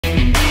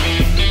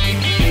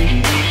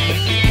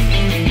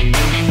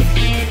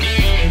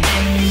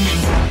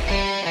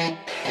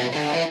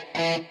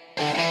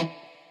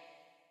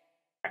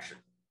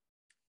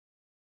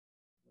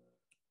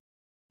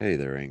Hey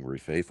there, angry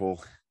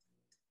faithful.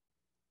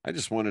 I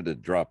just wanted to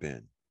drop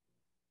in,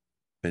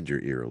 bend your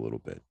ear a little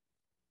bit,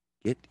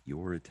 get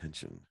your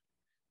attention.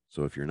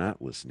 So if you're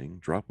not listening,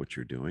 drop what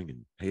you're doing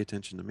and pay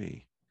attention to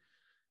me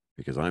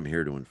because I'm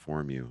here to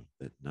inform you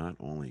that not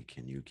only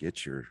can you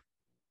get your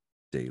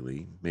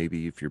daily,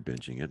 maybe if you're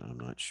binging it, I'm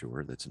not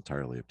sure, that's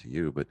entirely up to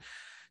you, but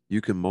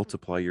you can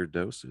multiply your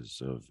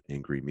doses of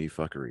angry me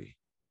fuckery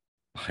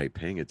by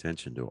paying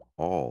attention to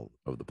all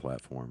of the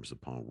platforms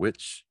upon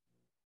which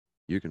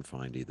you can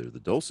find either the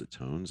dulcet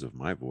tones of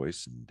my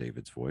voice and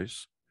David's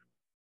voice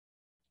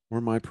or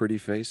my pretty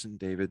face and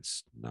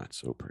David's not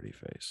so pretty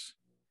face.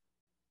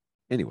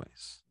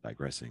 Anyways,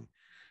 digressing,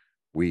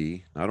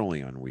 we not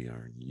only on we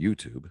are on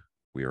YouTube,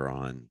 we are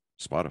on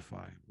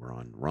Spotify, we're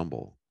on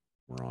Rumble,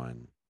 we're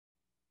on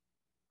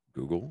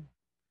Google,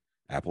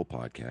 Apple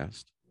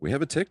Podcast. We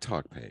have a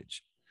TikTok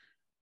page.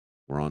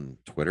 We're on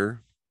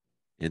Twitter,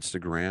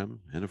 Instagram,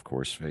 and of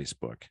course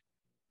Facebook.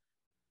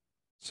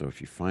 So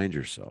if you find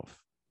yourself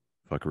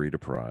fuckery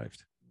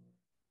deprived,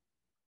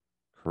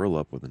 curl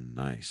up with a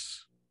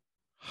nice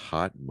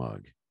hot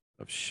mug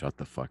of shut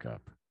the fuck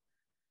up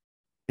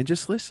and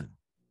just listen.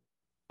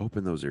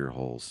 Open those ear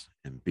holes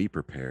and be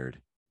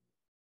prepared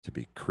to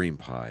be cream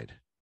pied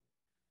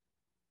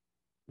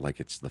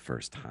like it's the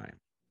first time.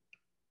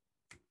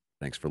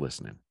 Thanks for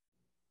listening.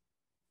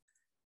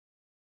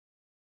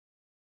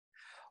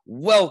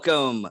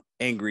 Welcome,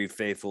 Angry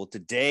Faithful.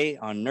 Today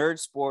on Nerd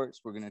Sports,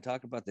 we're going to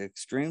talk about the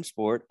extreme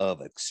sport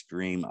of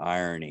extreme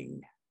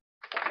ironing.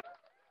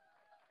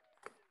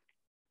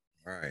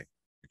 All right.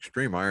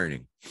 Extreme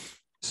ironing.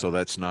 So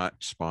that's not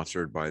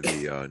sponsored by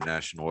the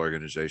National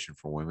Organization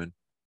for Women?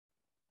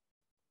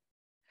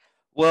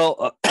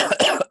 Well,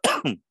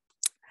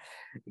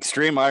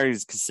 extreme ironing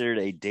is considered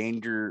a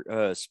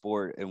danger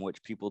sport in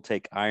which people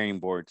take ironing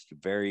boards to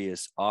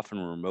various, often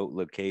remote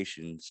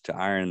locations to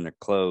iron their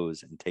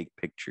clothes and take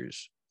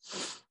pictures.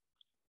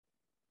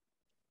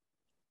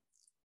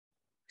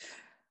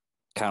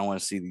 Kind of want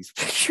to see these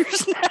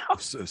pictures now.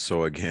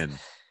 So again,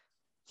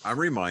 I'm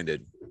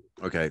reminded.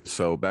 Okay,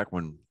 so back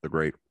when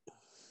the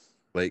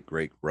late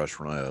great Rush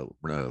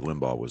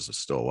Limbaugh was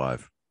still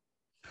alive,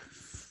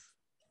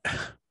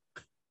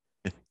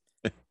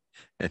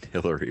 and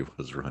Hillary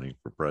was running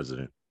for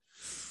president,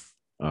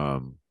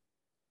 that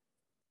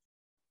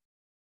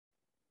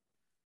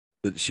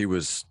she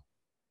was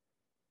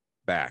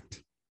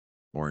backed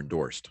or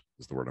endorsed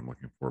is the word I'm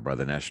looking for by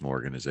the National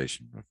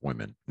Organization of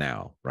Women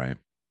now, right?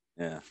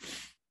 Yeah.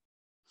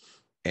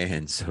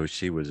 And so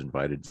she was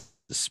invited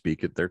to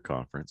speak at their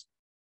conference.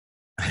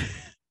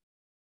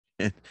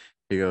 And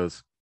he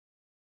goes,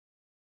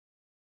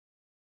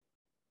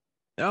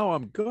 "Now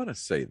I'm going to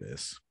say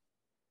this,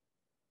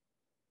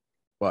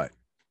 but,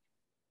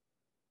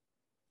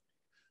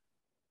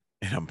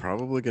 and I'm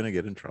probably going to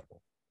get in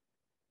trouble,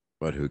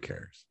 but who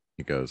cares?"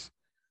 He goes,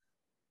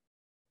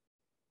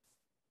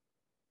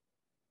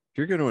 "If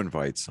you're going to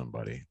invite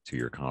somebody to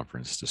your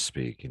conference to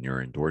speak and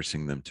you're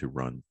endorsing them to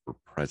run for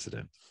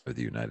president of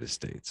the United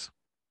States,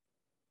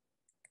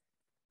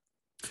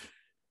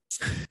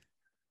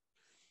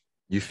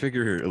 you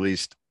figure at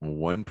least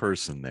one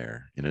person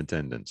there in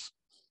attendance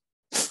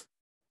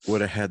would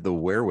have had the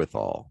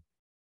wherewithal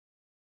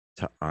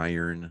to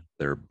iron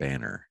their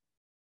banner."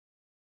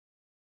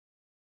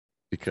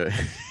 Because,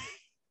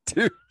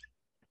 dude,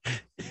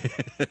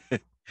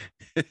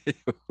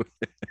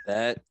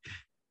 That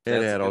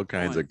it had all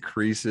kinds of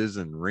creases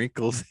and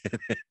wrinkles in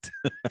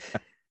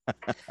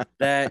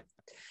it.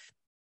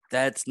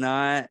 That's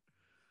not.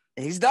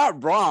 He's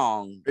not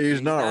wrong.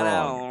 He's not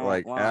wrong.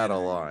 Like out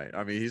of line.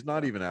 I mean, he's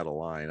not even out of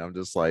line. I'm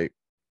just like,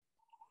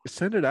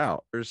 send it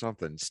out or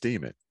something.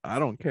 Steam it. I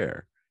don't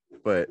care.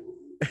 But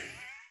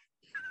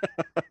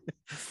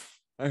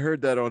I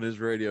heard that on his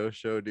radio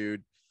show,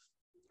 dude.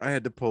 I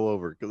had to pull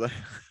over because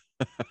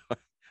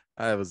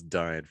I was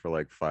dying for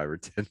like 5 or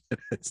 10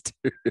 minutes,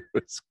 dude. It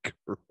was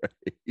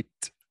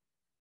great.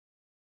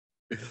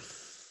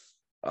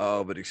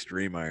 Oh, but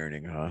extreme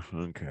ironing, huh?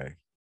 Okay.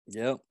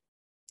 Yep.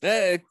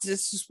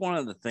 It's just one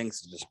of the things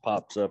that just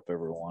pops up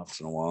every once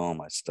in a while on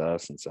my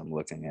stuff since I'm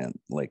looking at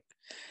like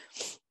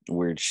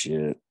weird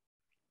shit.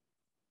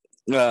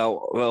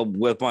 Well,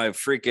 with my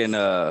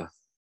freaking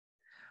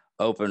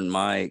open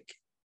mic,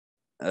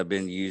 I've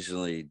been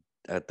usually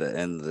at the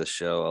end of the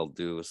show, I'll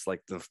do it's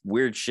like the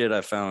weird shit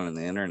I found on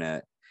the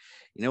internet.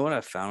 You know what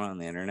I found on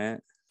the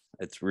internet?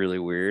 It's really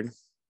weird.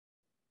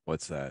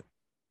 What's that?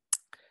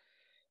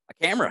 A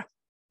camera.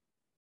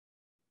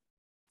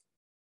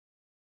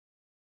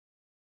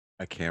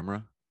 A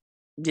camera?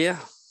 Yeah.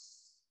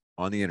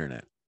 On the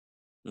internet.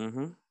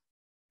 Mm-hmm.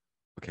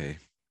 Okay.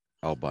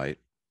 I'll bite.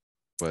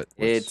 But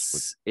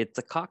it's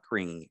a cock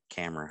ring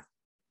camera.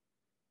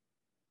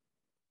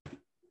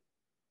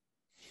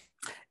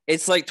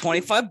 It's like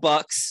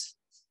 $25.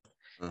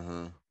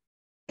 Uh-huh.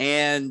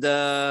 And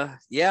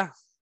yeah.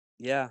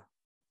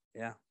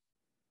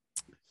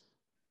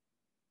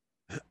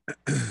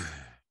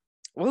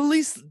 Well, at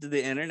least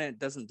the internet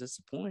doesn't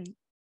disappoint.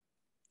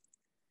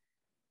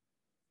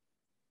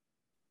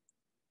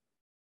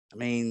 I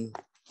mean,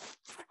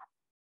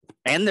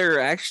 And they're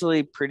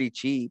actually pretty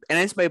cheap. And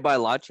it's made by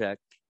Logitech,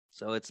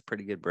 so it's a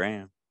pretty good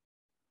brand.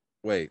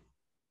 Wait,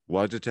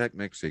 Logitech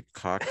makes a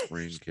cock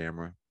ring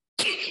camera.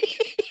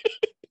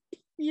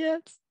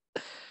 Yes.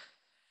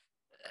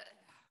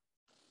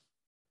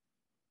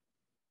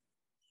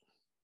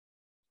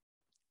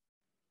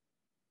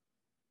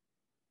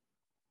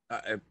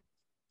 Okay,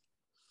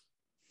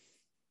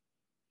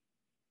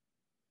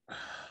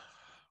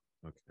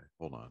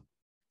 hold on.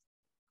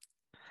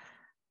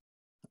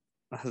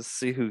 Let's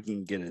see who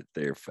can get it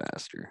there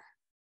faster.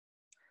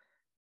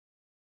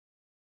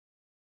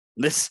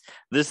 This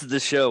is the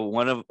show.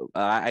 One of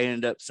I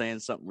ended up saying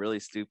something really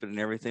stupid and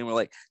everything. We're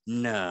like,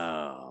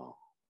 no.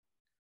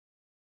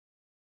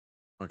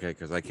 Okay,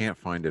 because I can't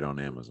find it on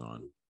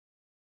Amazon.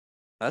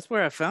 That's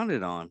where I found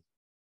it on.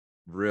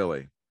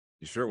 Really?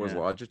 You sure it was Yeah.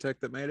 Logitech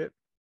that made it?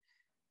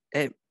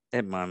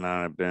 It might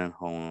not have been.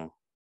 Hold on.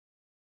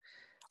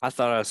 I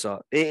thought I saw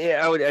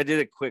it. I did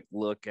a quick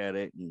look at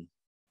it and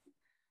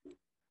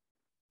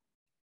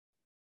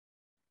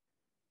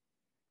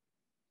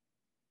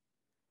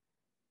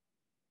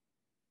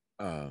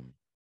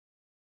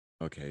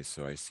Okay,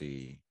 so I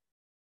see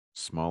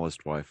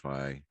smallest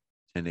Wi-Fi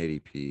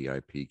 1080p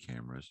IP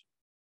cameras.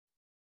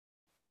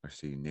 I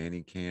see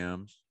nanny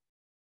cams.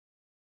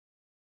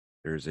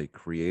 There's a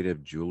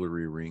creative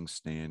jewelry ring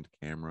stand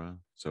camera.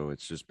 So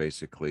it's just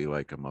basically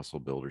like a muscle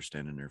builder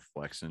standing there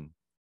flexing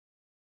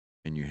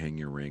and you hang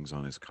your rings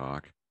on his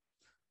cock.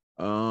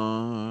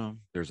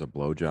 There's a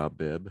blowjob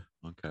bib.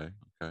 Okay,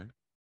 okay.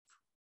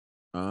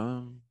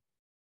 Um,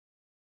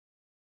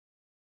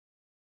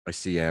 I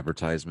see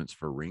advertisements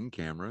for ring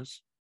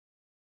cameras.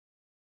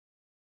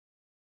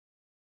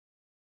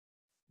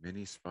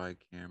 Mini spy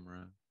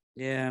camera.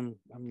 yeah, I'm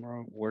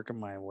working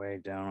my way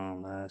down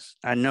on this.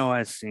 I know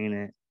I've seen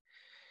it.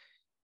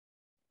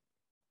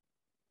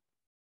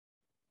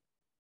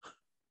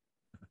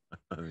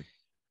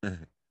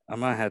 I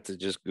might have to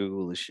just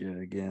Google the shit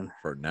again.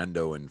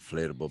 Fernando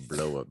inflatable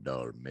blow up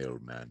doll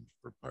mailman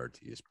for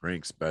parties.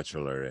 Pranks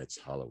bachelor. It's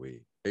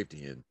Halloween.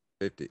 50 and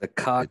 50. The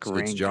cock It's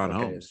ring. John Okay.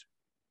 Holmes.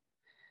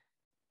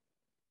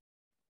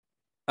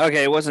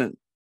 Okay, it wasn't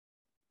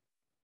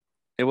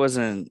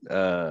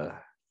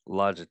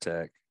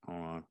Logitech. Hold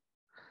on. I'm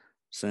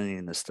sending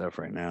you the stuff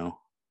right now.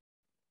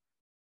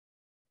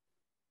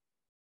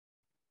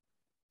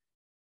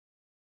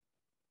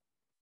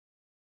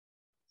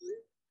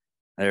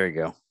 There we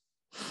go.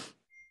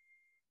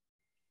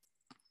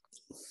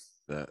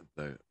 The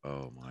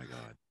oh my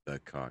god, the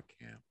cock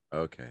cam.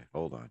 Okay,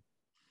 hold on.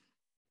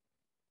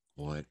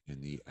 What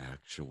in the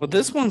actual? Well,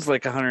 this one's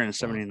like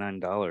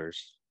 $179.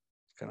 It's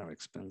kind of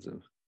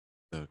expensive.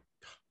 The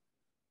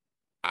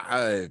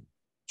I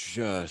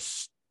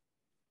just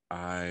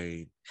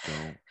I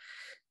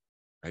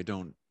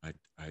don't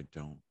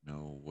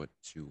know what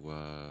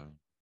to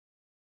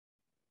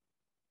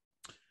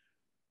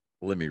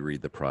let me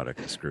read the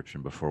product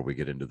description before we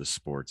get into the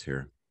sports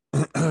here.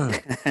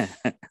 I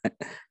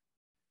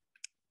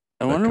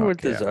wonder what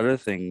this other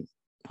thing.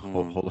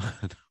 Hold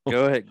on.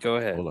 Go ahead. Go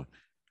ahead. Hold on.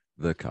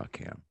 The cock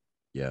cam.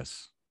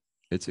 Yes,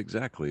 it's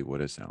exactly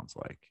what it sounds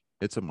like.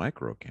 It's a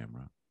micro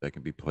camera that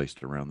can be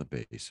placed around the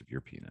base of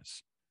your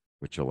penis,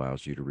 which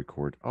allows you to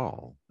record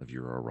all of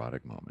your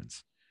erotic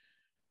moments.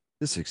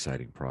 This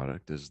exciting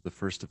product is the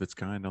first of its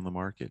kind on the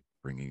market,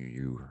 bringing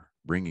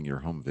your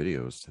home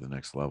videos to the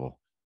next level.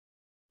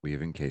 We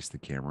have encased the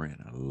camera in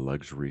a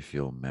luxury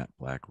feel matte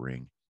black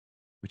ring,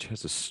 which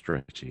has a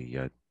stretchy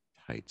yet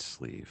tight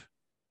sleeve.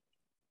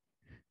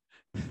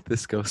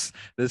 This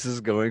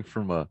is going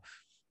from a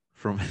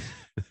from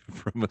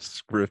from a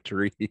script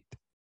read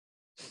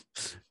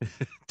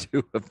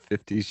to a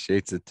 50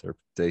 Shades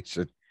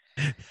interpretation.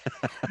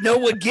 No,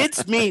 what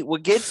gets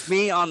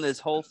me on this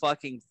whole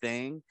fucking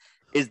thing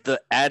is the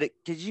added,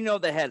 because you know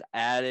they had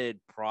added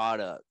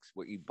products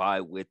what you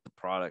buy with the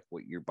product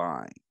what you're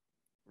buying.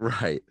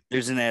 Right.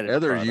 There's an added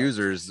Other product.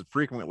 users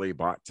frequently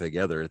bought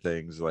together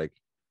things like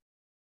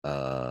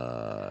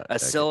a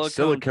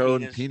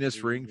silicone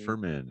penis ring for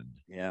men.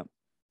 Yeah.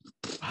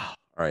 All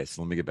right,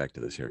 so let me get back to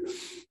this here.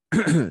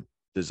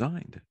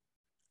 Designed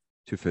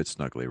to fit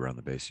snugly around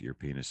the base of your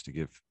penis to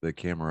give the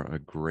camera a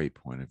great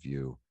point of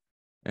view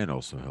and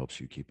also helps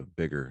you keep a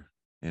bigger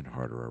and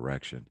harder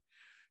erection.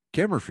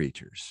 Camera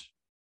features: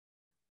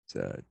 it's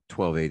a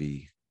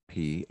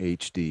 1280p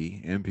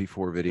HD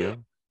MP4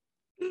 video,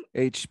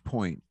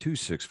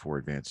 H.264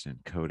 advanced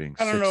encoding,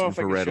 I don't 6 know if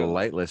I can infrared show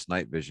lightless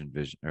night vision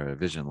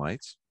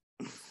lights.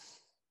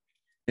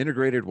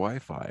 Integrated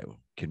Wi-Fi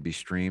can be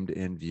streamed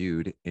and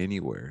viewed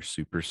anywhere.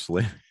 Super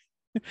slim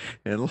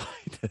and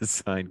light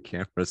design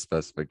camera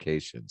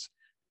specifications.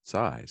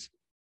 Size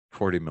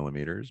 40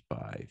 millimeters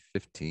by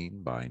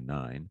 15 by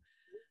 9.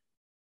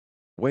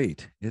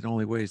 Weight, it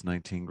only weighs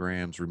 19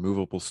 grams.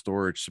 Removable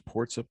storage,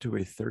 supports up to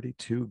a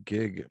 32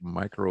 gig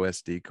micro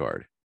SD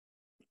card.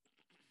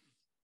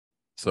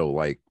 So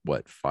like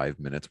what, 5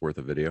 minutes worth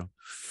of video?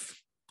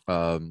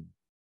 It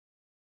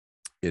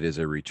is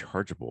a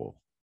rechargeable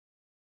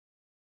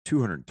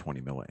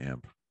 220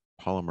 milliamp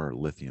polymer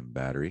lithium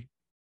battery.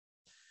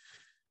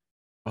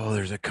 Oh,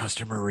 there's a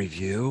customer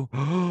review.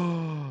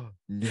 No.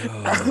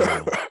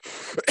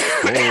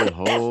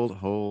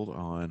 Hold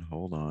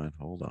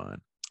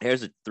on.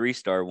 Here's a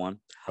 3-star one.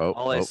 Oh,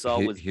 All I saw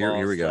was here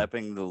balls we go.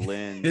 slapping the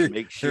lens.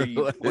 Make sure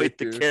you point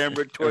the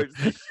camera towards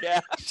the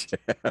shaft.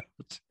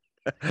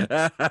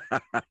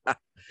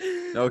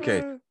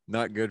 Okay,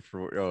 not good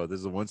for. Oh, this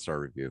is a 1-star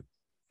review.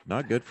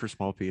 Not good for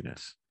small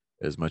penis.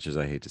 As much as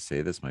I hate to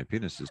say this, my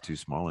penis is too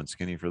small and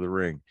skinny for the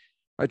ring.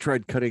 I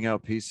tried cutting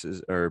out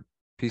pieces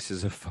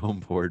of foam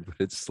board, but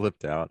it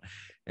slipped out,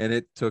 and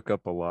it took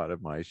up a lot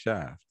of my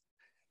shaft.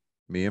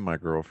 Me and my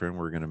girlfriend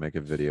were going to make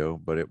a video,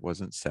 but it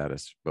wasn't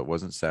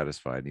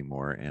satisfied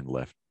anymore,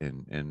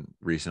 and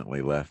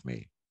recently left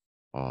me.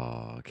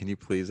 Oh, can you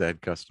please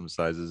add custom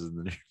sizes in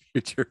the near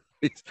future,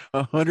 please?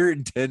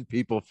 110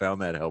 people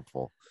found that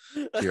helpful.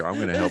 Here, I'm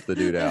going to help the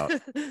dude out.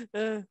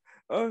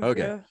 Oh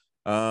Okay.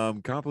 yeah.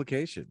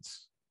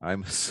 Complications. I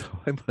must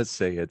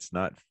say it's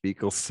not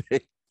fecal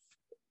safe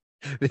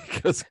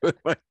because when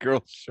my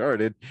girl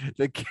sharted,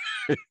 the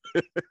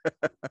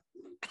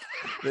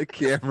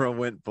camera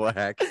went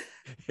black.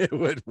 It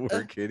wouldn't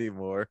work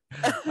anymore.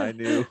 I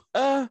knew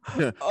Oh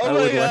I my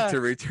would like to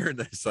god. return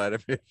this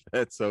item if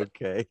that's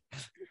okay.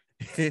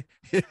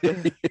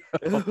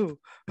 Oh,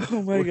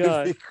 oh my Would it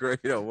god. be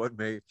great on what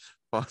may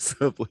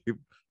possibly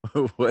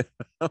what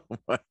oh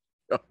my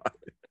god.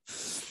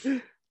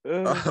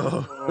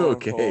 Oh,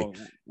 okay.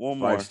 One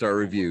more. 5-star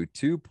review.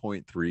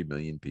 2.3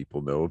 million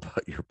people know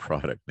about your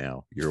product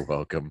now. You're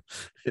welcome.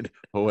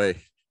 Oh wait,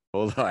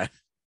 hold on.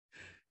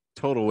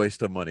 Total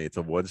waste of money. It's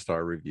a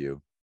 1-star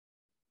review.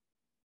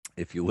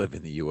 If you live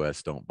in the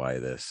US, don't buy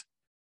this.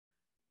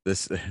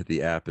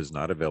 The app is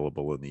not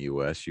available in the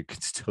US. You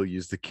can still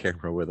use the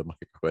camera with a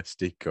micro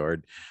SD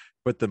card,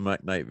 but the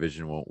night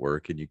vision won't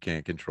work and you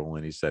can't control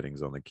any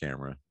settings on the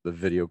camera. The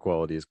video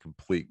quality is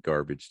complete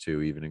garbage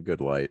too, even in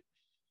good light.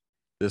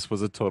 This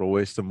was a total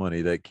waste of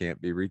money that can't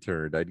be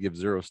returned. I'd give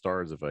 0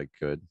 stars if I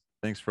could.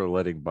 Thanks for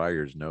letting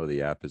buyers know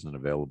the app isn't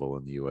available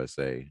in the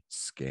USA.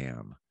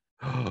 Scam.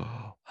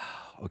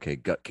 Okay,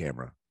 gut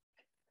camera.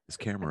 This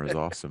camera is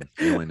awesome.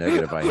 The only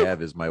negative I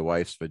have is my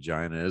wife's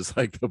vagina is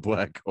like the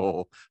black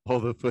hole. All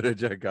the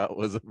footage I got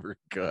was of her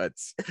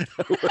guts.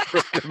 I would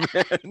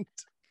recommend.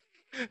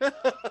 I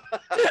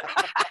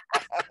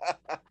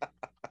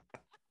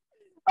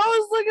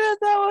was looking at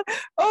that one.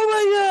 Oh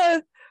my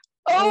god.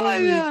 Oh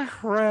my god.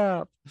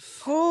 Crap.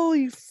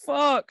 Holy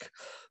fuck.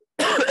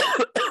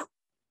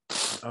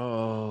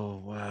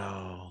 Oh,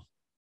 wow.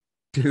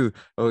 Dude,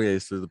 okay,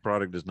 so the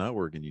product does not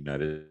work in the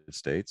United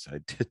States. I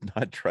did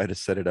not try to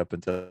set it up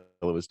until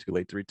it was too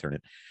late to return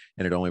it,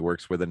 and it only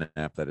works with an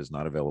app that is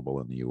not available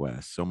in the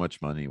US. So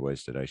much money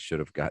wasted. I should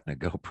have gotten a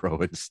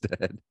GoPro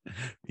instead.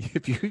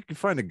 If you can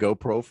find a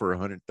GoPro for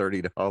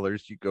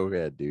 $130, you go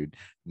ahead, dude.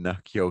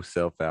 Knock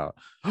yourself out.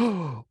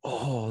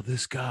 Oh,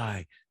 this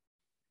guy.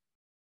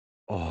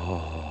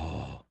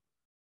 Oh.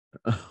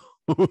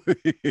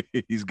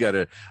 He's got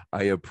a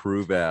I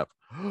approve app.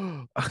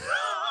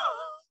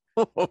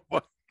 Oh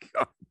my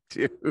god,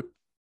 dude.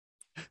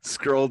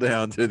 Scroll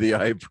down to the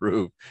I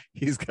approve.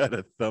 He's got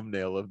a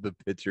thumbnail of the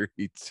picture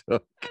he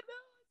took.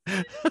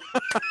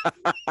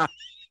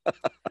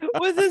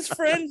 With his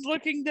friends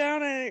looking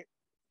down at it.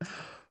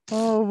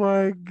 Oh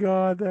my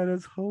god, that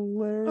is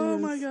hilarious. Oh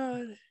my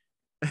god.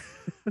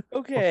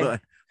 Hold Okay.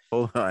 on.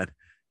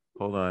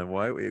 Hold on.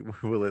 Why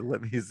will it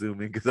let me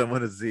zoom in? Because I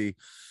want to see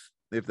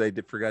if they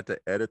forgot to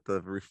edit the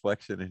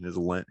reflection in his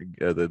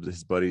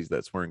his buddies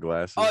that's wearing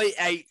glasses. Oh,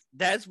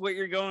 that's what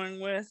you're going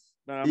with?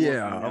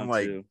 Yeah, I'm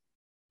like, too.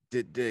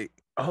 Did they?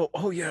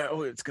 Oh yeah.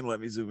 Oh, it's gonna let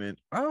me zoom in.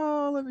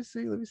 Oh, let me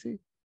see.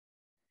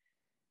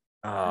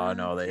 Oh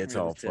no, it's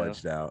all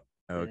fudged out.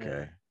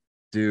 Okay, yeah.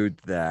 Dude,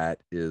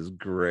 that is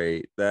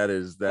great. That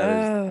is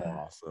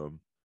awesome.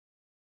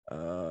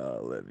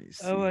 Let me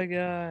see. Oh my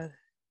god,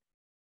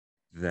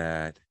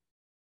 that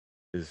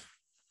is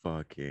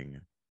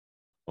fucking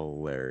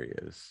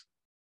hilarious.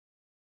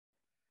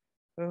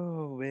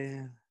 Oh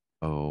man.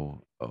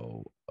 Oh,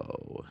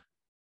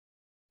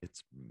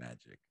 it's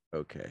magic.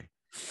 Okay.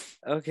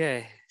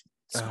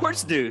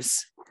 Sports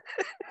news.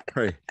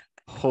 Right.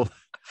 Hold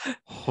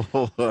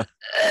on.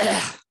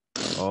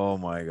 Oh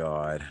my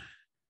god.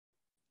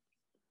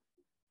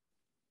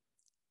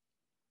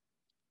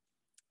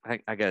 I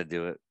gotta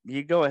do it.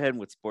 You go ahead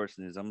with sports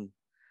news. I'm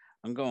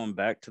going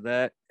back to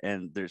that,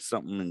 and there's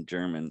something in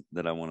German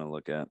that I want to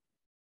look at.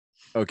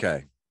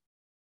 Okay.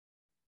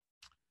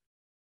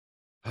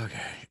 I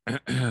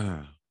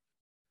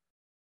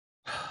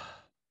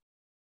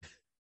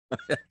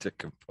had to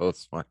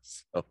compose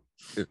myself.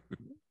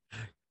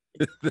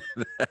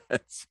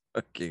 That's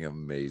fucking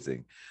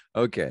amazing.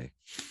 Okay.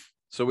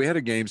 So we had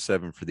a game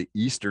 7 for the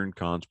Eastern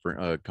Conference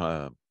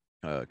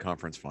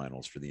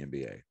Finals for the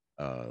NBA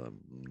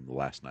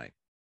last night.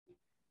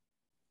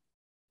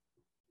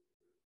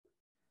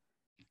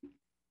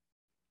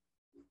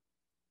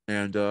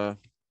 And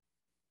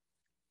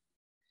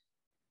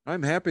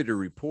I'm happy to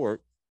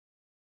report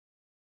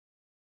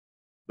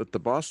that the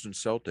Boston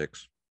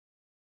Celtics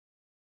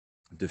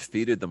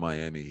defeated the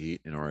Miami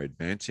Heat and are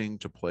advancing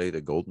to play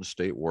the Golden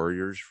State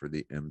Warriors for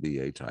the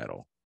NBA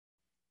title.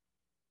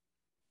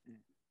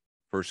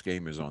 First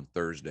game is on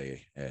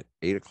Thursday at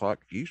 8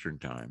 o'clock Eastern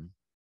time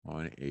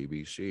on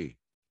ABC.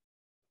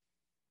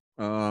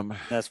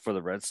 That's for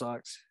the Red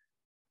Sox.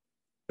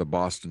 The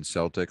Boston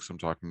Celtics. I'm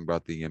talking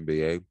about the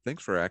NBA.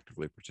 Thanks for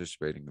actively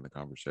participating in the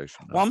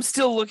conversation. Well, I'm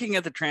still looking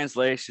at the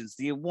translations.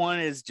 The one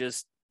is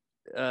just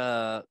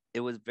it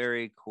was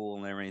very cool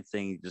and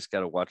everything. You just got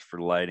to watch for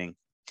lighting.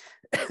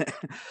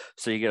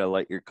 So you got to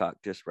light your cock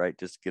just right,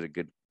 just get a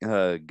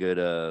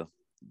good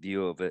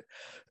view of it.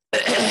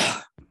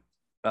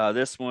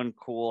 This one,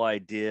 cool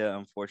idea.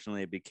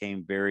 Unfortunately, it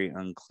became very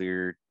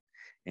unclear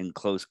in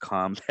close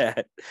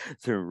combat.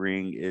 The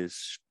ring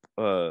is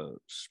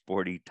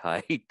sporty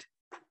tight.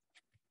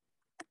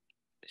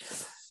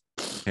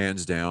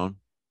 Hands down,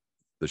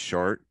 the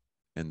shart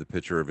and the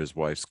picture of his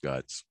wife's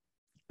guts.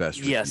 Best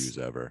reviews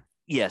ever.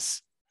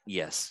 Yes.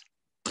 Yes.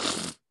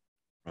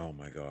 Oh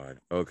my God.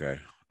 Okay.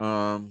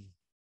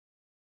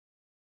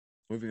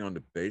 Moving on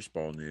to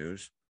baseball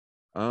news.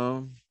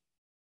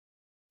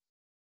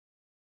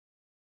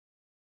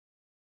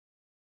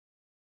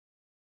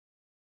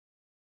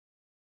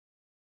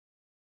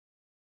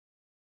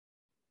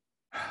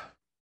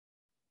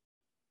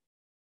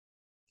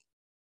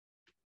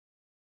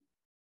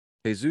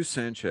 Jesus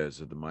Sanchez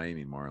of the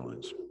Miami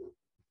Marlins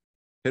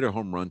hit a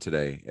home run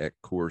today at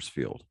Coors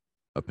Field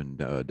up in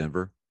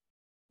Denver.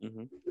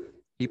 Mm-hmm.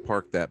 He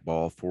parked that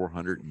ball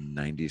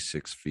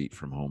 496 feet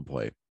from home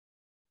plate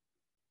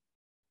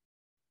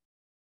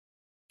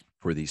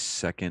for the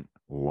second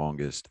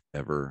longest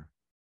ever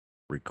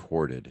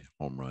recorded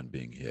home run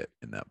being hit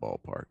in that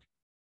ballpark.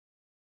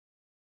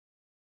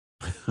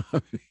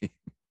 I mean,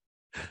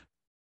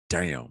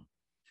 damn.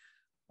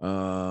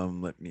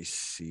 Let me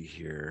see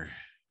here.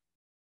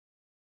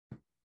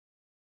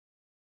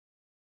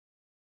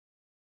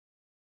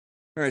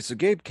 All right, so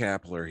Gabe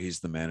Kapler,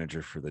 he's the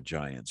manager for the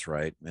Giants,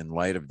 right? In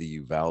light of the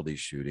Uvalde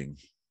shooting,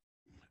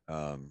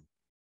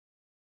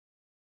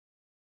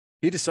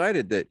 he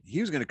decided that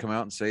he was going to come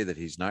out and say that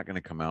he's not going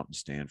to come out and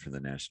stand for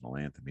the national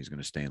anthem. He's going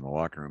to stay in the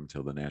locker room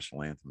until the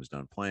national anthem is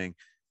done playing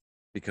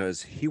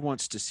because he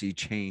wants to see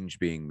change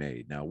being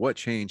made. Now, what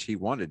change he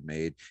wanted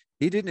made,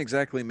 he didn't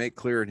exactly make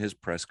clear in his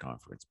press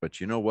conference. But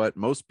you know what?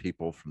 Most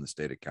people from the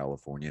state of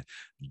California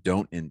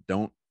don't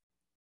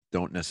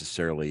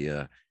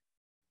necessarily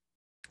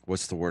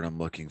what's the word I'm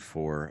looking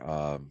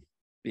for?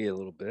 Be a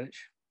little bitch.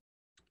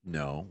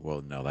 No,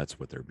 well, no, that's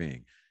what they're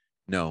being.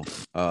 No,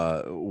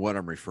 what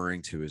I'm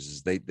referring to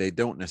is they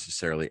don't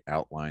necessarily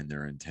outline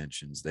their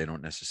intentions. They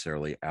don't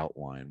necessarily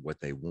outline what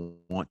they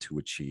want to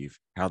achieve,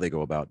 how they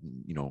go about,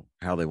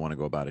 how they want to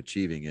go about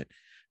achieving it.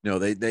 No,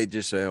 they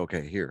just say,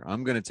 okay, here,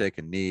 I'm going to take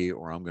a knee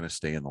or I'm going to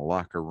stay in the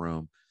locker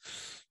room.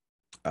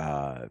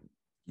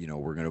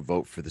 We're going to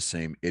vote for the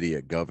same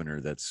idiot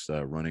governor that's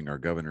running our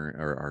governor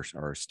or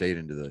our state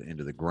into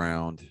the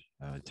ground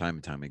time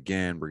and time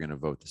again. We're going to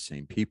vote the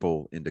same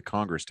people into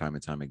Congress time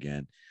and time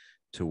again,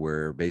 to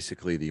where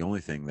basically the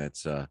only thing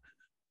that's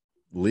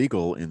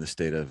legal in the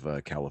state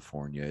of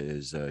California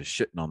is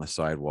shitting on the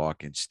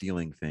sidewalk and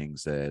stealing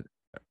things that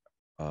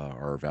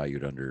are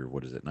valued under,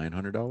 what is it,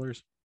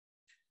 $900?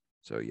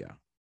 So yeah.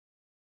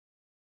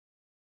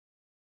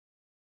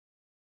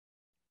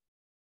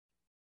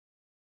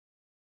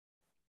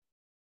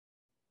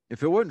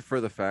 If it wasn't for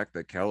the fact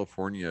that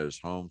California is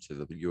home to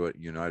the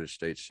United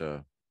States,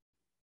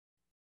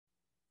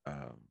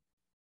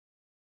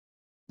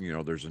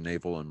 there's a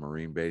naval and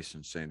marine base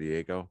in San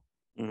Diego.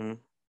 Mm-hmm.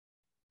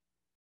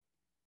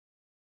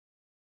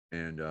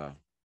 And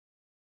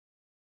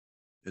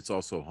it's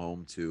also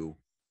home to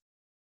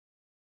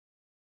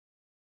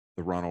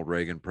the Ronald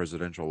Reagan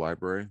Presidential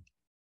Library,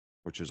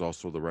 which is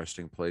also the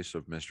resting place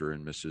of Mr.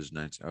 and Mrs.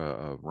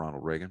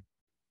 Ronald Reagan.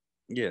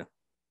 Yeah.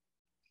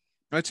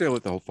 I'd say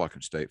let the whole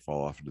fucking state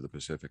fall off into the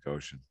Pacific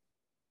Ocean.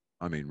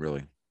 I mean,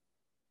 really.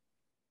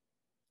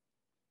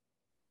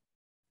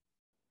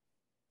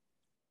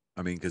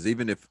 I mean, because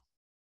even if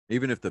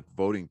the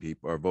voting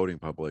people or voting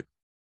public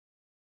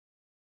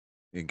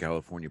in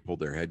California pulled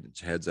their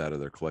heads out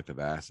of their collective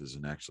asses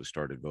and actually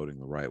started voting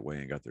the right way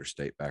and got their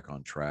state back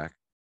on track,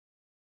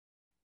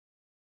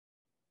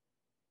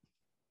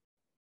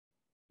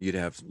 you'd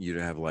have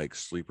like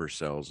sleeper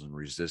cells and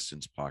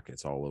resistance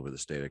pockets all over the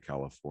state of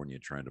California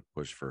trying to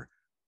push for,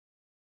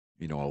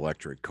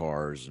 electric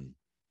cars and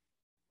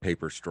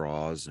paper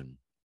straws. And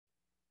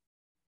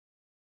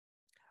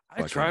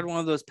I tried one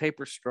of those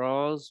paper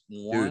straws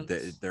once.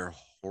 Dude, they're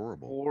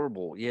horrible.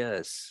 Horrible,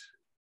 yes.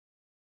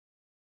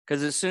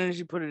 Because as soon as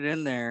you put it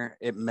in there,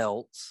 it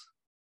melts.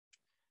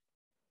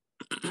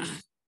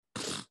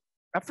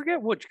 I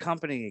forget which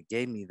company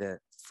gave me that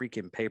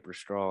freaking paper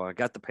straw. I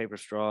got the paper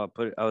straw.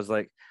 I was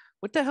like,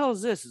 what the hell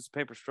is this? It's a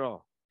paper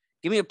straw.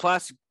 Give me a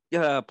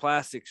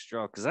plastic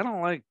straw because I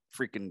don't like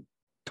freaking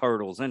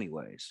turtles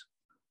anyways.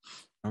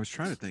 I was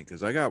trying to think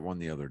because I got one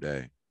the other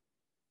day.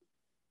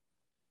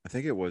 I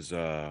think it was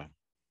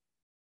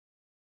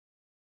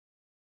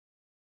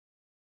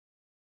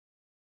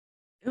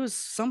It was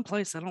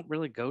someplace I don't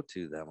really go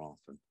to that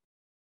often.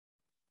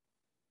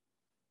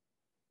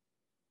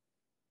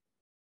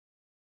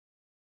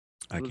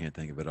 I can't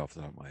think of it off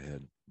the top of my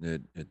head.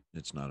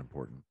 It's not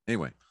important.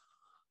 Anyway,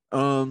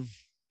 um,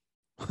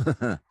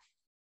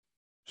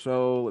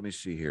 so let me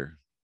see here.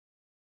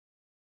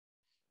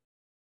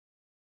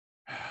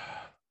 Let's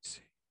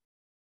see.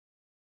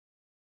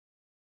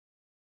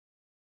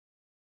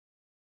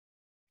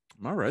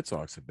 My Red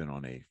Sox have been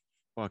on a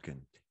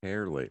fucking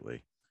tear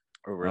lately.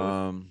 Oh,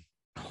 really?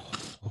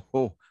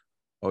 Oh,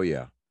 oh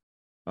yeah.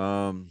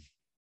 Um,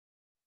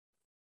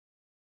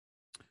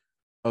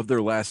 of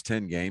their last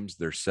 10 games,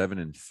 they're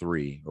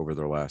 7-3 over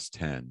their last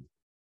 10.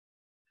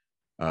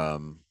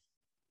 Um,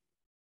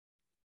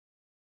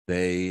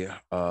 they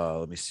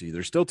let me see.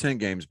 They're still 10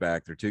 games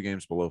back. They're 2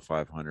 games below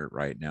 500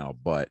 right now,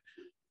 but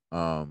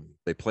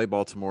they play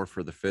Baltimore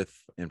for the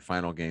fifth and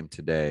final game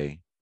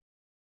today.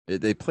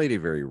 They played a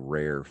very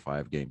rare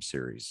 5-game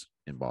series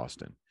in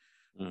Boston.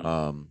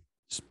 Mm.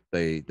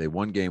 They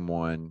won game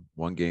one,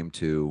 won game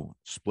two,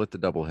 split the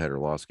doubleheader,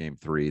 lost game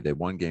three. They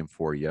won game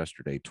four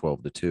yesterday,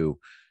 12-2,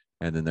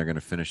 and then they're going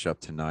to finish up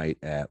tonight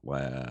at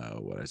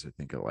what is it? I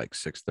think at like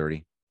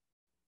 6:30,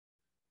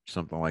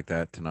 something like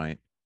that tonight.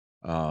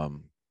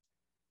 Um,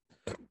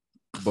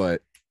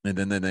 but and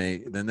then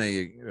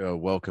they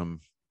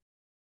welcome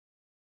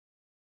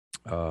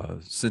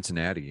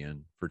Cincinnati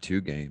in for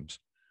 2 games,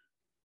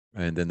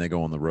 and then they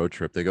go on the road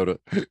trip. They go to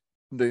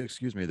they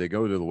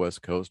go to the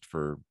West Coast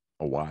for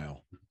a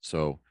while.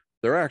 So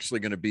they're actually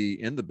going to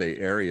be in the Bay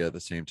Area at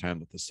the same time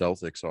that the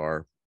Celtics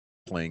are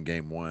playing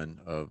game one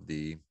of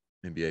the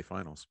NBA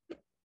Finals.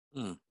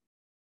 Mm.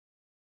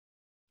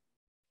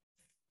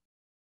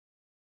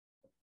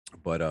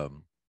 But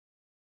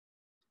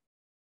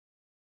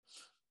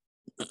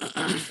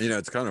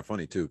it's kind of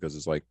funny too, because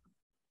it's like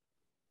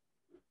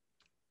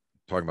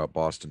talking about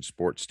Boston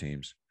sports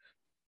teams.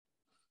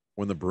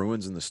 When the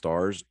Bruins and the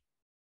Stars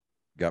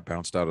got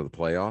bounced out of the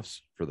playoffs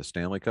for the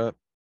Stanley Cup,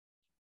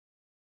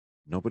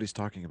 nobody's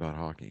talking about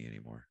hockey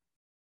anymore.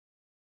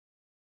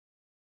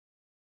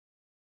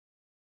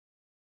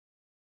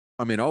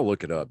 I mean, I'll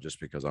look it up just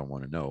because I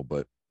want to know,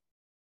 but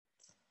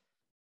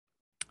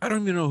I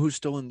don't even know who's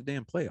still in the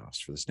damn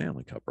playoffs for the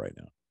Stanley Cup right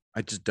now.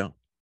 I just don't.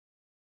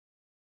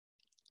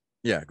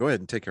 Yeah, go ahead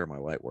and take care of my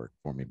light work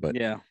for me. But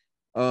Yeah.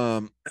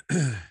 I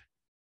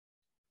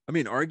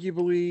mean,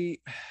 arguably,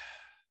 I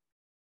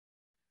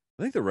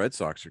think the Red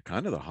Sox are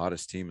kind of the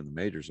hottest team in the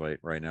majors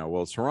right now.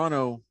 Well,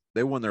 Toronto,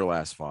 they won their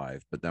last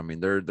 5, but I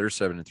mean they're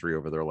 7-3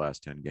 over their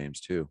last 10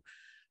 games too.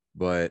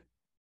 But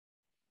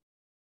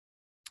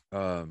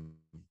I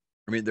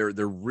mean they're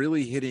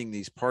really hitting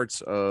these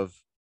parts of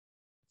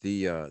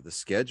the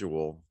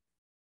schedule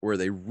where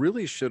they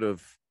really should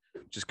have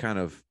just kind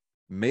of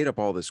made up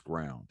all this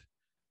ground.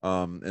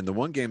 And the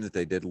one game that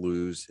they did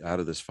lose out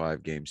of this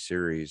 5-game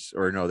series,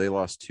 or no, they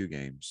lost 2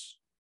 games.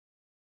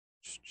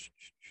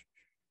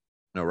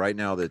 No, right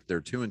now that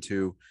they're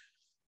 2-2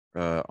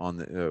 on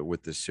the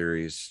with this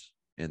series,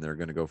 and they're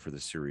going to go for the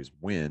series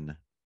win.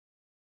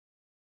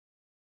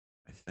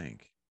 I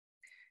think.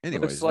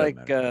 Anyways, Looks it doesn't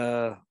like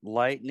matter.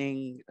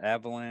 Lightning,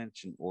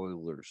 Avalanche, and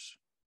Oilers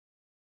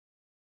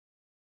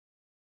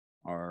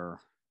are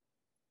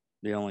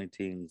the only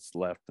teams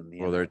left in the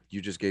Well, NL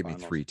you just gave me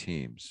Finals. 3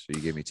 teams. So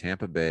you gave me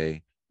Tampa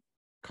Bay,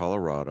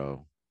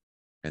 Colorado,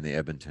 and the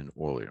Edmonton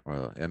Oilers. That's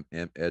all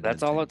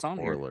Edmonton that's on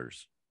here.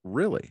 Oilers.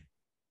 Really?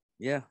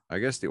 Yeah, I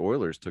guess the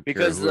Oilers took care of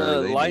because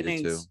whoever the they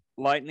needed to.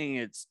 Lightning,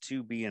 it's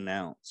to be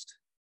announced.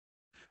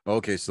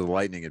 Okay, so the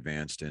Lightning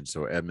advanced in,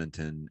 so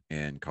Edmonton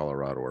and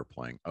Colorado are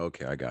playing.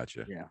 Okay, I got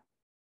you. Yeah,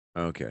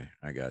 Okay,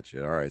 I got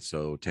you. All right,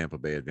 so Tampa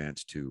Bay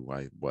advanced to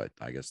what?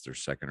 I guess their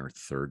second or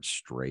third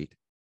straight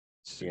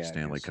yeah,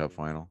 Stanley Cup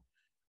final.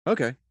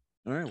 Okay.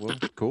 All right, well,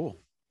 cool.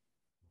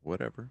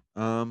 Whatever.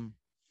 I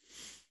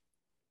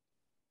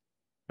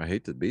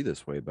hate to be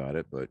this way about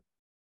it, but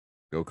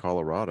go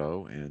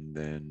Colorado, and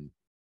then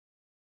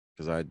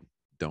because I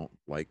don't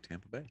like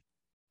Tampa Bay.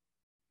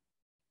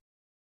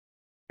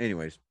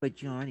 Anyways, But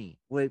Johnny,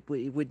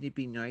 wouldn't it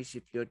be nice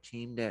if your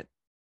team that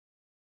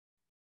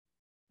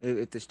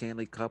if the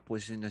Stanley Cup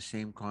was in the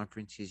same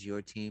conference as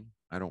your team?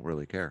 I don't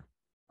really care.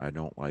 I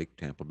don't like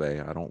Tampa Bay.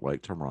 I don't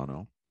like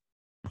Toronto.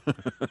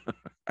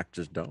 I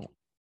just don't.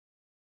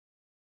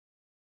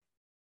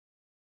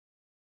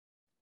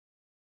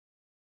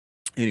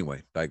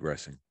 Anyway,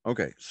 digressing.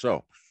 Okay,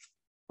 so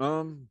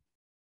um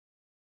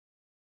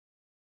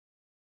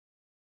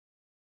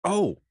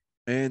oh,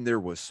 and there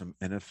was some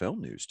NFL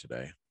news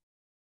today.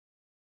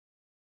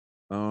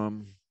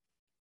 Um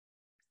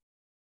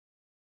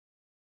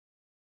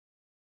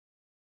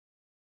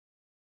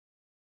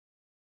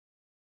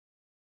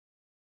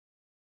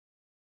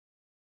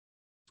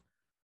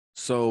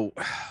so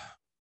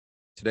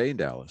today in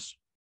Dallas,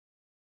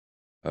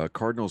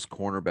 Cardinals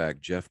cornerback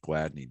Jeff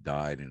Gladney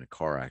died in a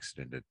car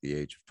accident at the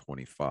age of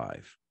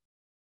 25.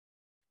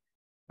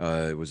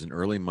 It was an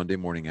early Monday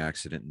morning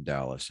accident in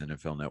Dallas.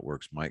 NFL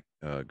Network's Mike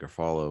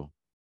Garfalo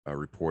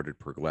reported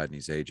per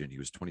Gladney's agent. He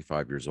was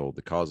 25 years old.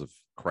 The cause of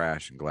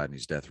crash and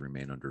Gladney's death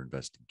remain under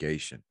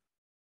investigation.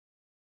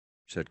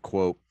 He said,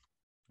 quote,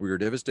 "We are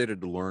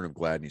devastated to learn of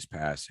Gladney's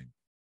passing,"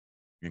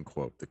 end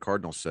quote. The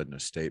Cardinals said in a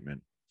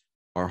statement,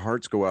 "Our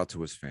hearts go out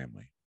to his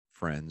family,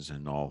 friends,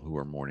 and all who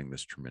are mourning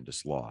this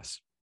tremendous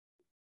loss."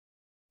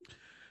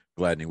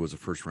 Gladney was a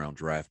first-round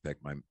draft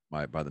pick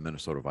by the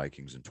Minnesota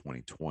Vikings in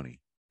 2020.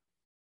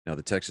 Now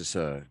the Texas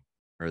or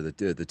the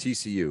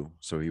TCU,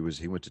 so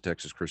he went to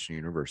Texas Christian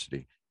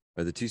University.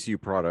 The TCU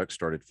product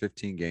started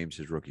 15 games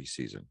his rookie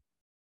season.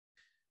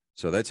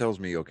 So that tells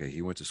me, okay,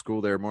 he went to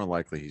school there. More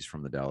likely, he's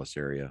from the Dallas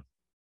area.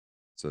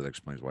 So that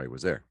explains why he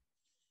was there.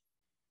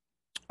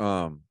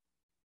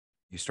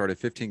 He started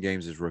 15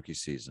 games his rookie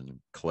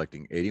season,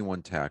 collecting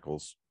 81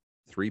 tackles,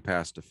 3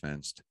 passes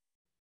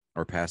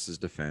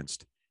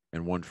defensed,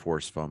 and 1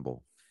 forced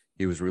fumble.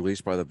 He was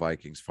released by the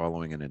Vikings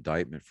following an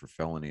indictment for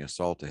felony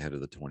assault ahead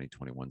of the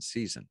 2021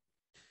 season.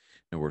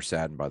 And we're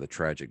saddened by the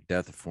tragic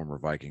death of former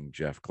Viking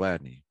Jeff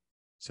Gladney,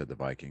 said the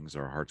Vikings.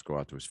 Our hearts go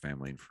out to his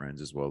family and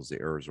friends, as well as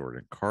the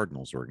Arizona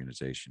Cardinals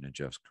organization and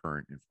Jeff's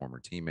current and former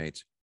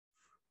teammates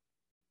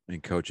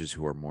and coaches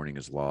who are mourning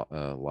his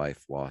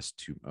life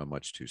lost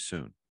much too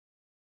soon.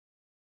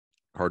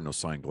 Cardinals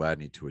signed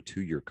Gladney to a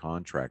 2-year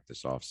contract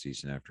this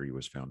offseason after he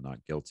was found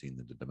not guilty in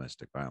the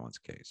domestic violence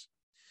case.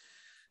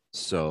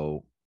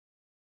 So,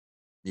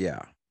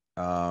 yeah,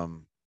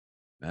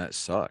 that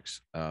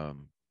sucks.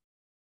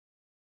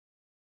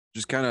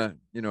 Just kind of,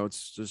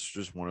 it's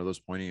just one of those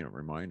poignant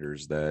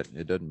reminders that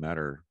it doesn't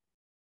matter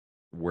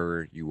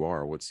where you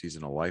are, what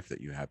season of life that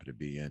you happen to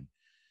be in.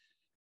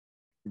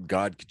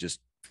 God could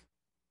just,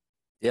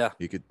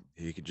 he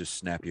could just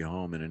snap you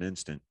home in an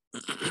instant.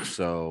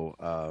 So,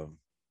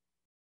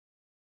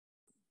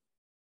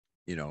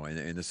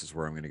 and this is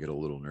where I'm going to get a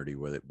little nerdy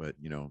with it, but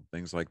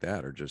things like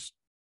that are just,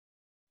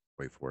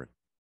 wait for it,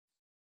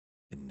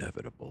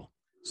 inevitable.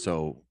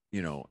 So,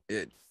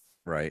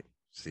 right.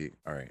 See,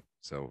 all right.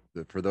 So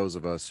for those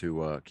of us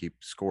who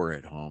keep score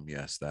at home,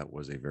 yes, that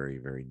was a very,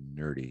 very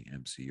nerdy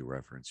MCU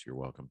reference. You're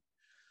welcome.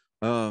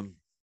 But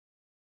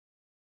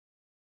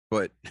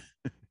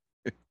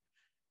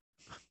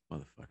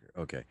motherfucker.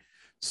 Okay.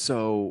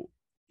 So,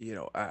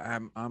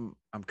 I'm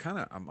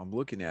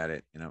looking at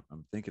it and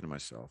I'm thinking to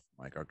myself,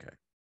 like, okay.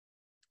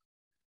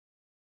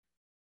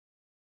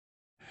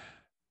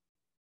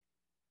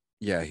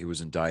 Yeah, he was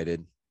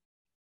indicted,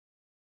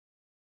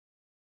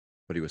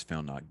 but he was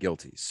found not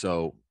guilty.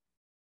 So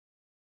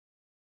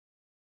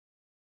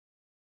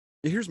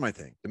here's my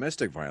thing: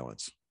 domestic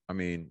violence. I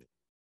mean,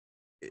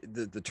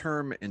 the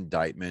term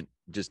indictment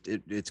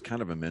it's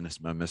kind of a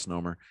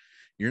misnomer.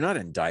 You're not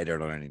indicted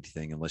on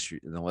anything unless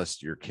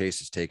your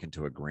case is taken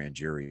to a grand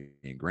jury,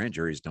 and grand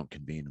juries don't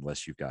convene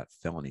unless you've got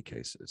felony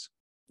cases,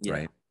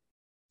 right?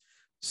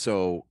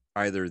 So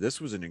either this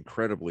was an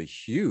incredibly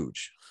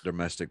huge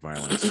domestic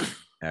violence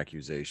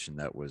accusation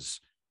that was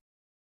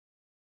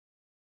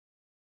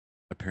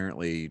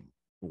apparently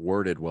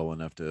worded well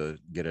enough to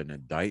get an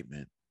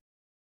indictment,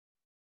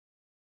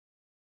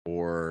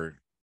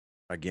 or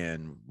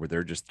again, where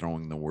they're just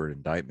throwing the word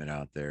indictment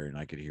out there, and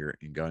I could hear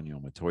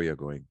Engaño Montoya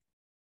going,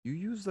 "You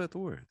use that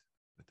word,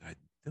 but I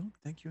don't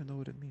think you know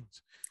what it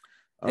means."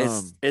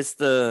 It's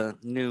the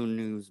new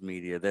news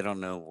media. They don't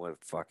know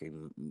what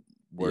fucking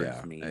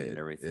words mean and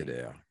everything.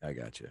 Yeah, I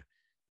got you.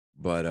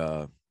 But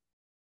I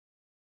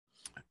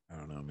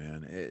don't know,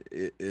 man.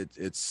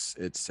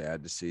 It's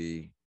sad to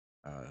see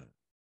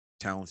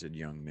talented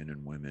young men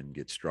and women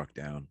get struck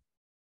down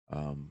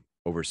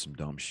over some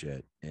dumb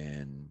shit,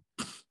 and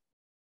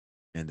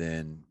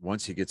then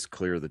once he gets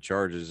clear of the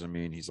charges, I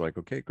mean, he's like,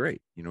 okay,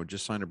 great,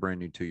 just sign a brand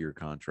new 2-year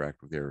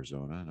contract with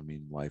Arizona, and I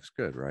mean, life's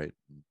good, right?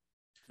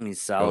 And he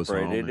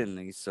celebrated, and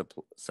he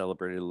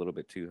celebrated a little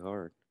bit too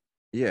hard.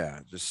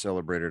 Yeah, just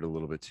celebrated a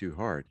little bit too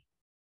hard,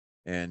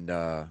 and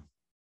I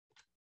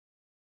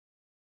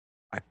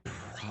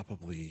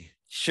probably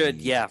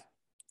should,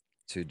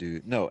 to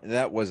do no.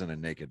 That wasn't a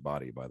naked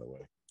body, by the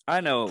way. I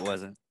know it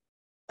wasn't.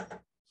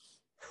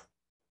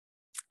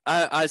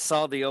 I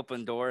saw the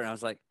open door, and I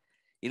was like,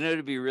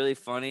 it'd be really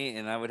funny,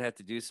 and I would have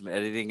to do some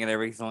editing and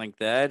everything like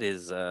that.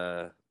 Is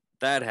that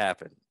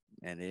happened,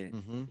 and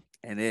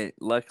it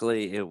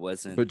luckily it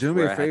wasn't. But do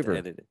me a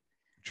favor,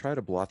 try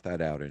to blot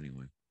that out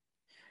anyway.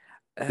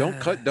 Don't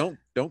cut the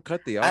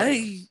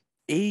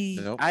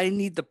audio. I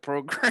need the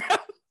program.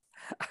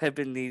 I've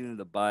been needing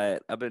to buy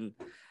it. I've been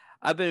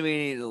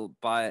meaning to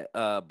buy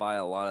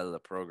a lot of the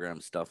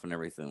program stuff and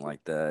everything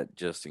like that,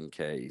 just in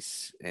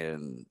case.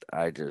 And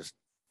I just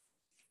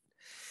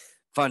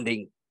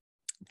funding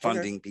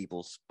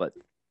people's, but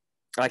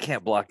I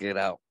can't block it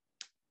out.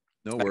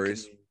 No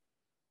worries.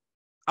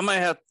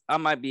 I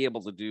might be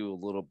able to do a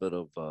little bit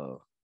of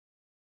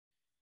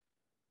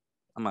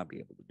I might be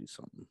able to do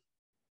something.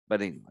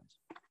 But anyways.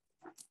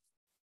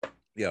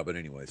 Yeah, but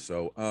anyway,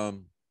 so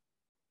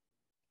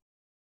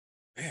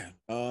man,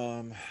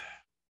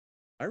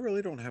 I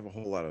really don't have a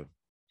whole lot of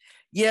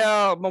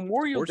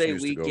Memorial Day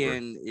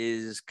weekend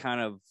is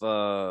kind of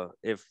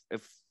if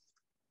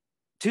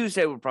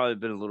Tuesday would probably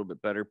have been a little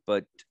bit better,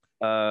 but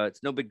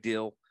It's no big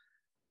deal.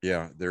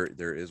 Yeah,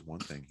 there is one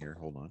thing here.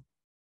 Hold on.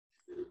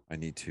 I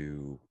need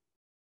to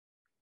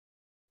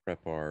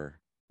prep our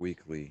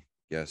weekly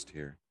guest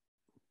here.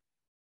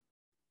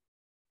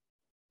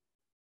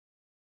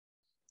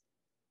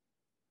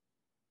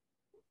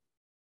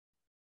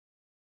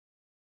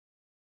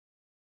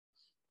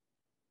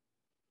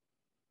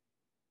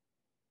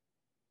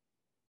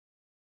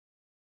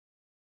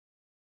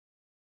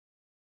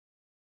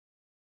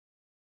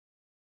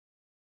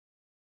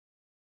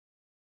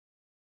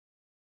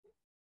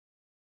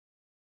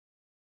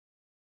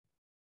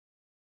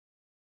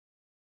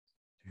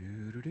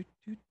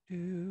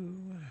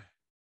 Do.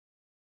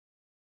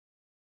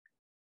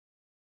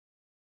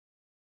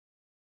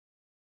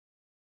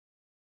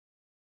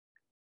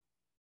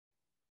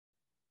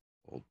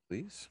 Hold,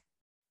 please.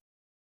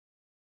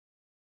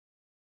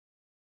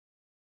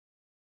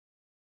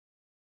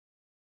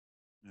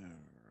 All right.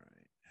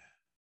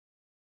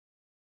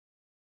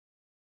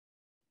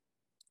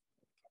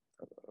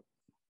 Okay,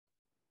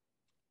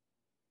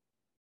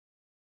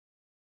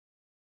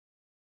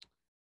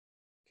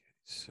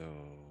 so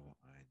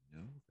I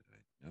know that I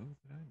know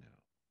that I know.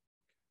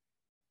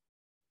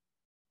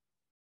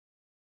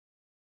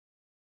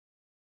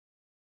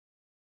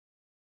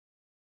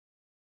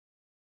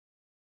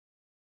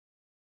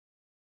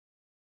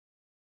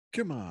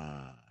 Come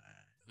on.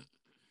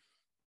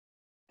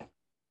 I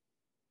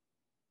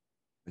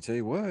tell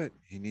you what,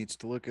 he needs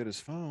to look at his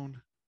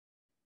phone.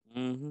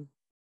 Mm-hmm.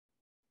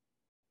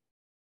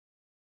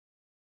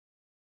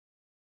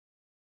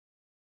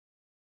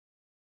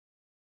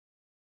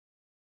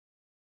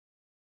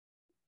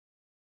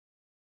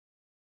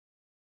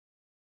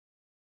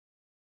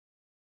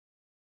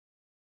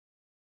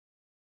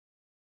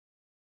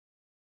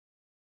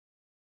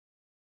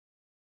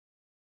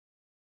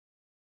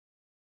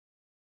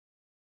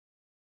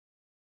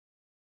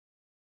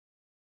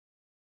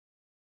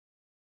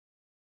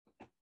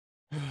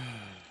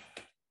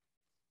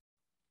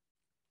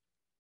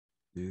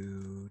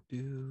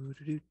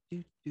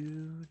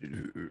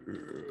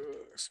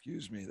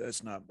 Excuse me,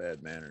 that's not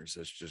bad manners.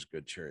 That's just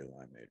good cherry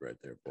limeade right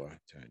there, boy. I'm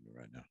telling you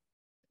right now.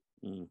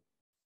 Mm.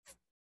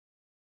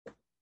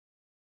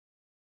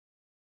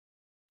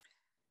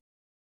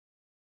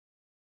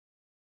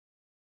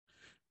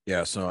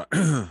 Yeah, so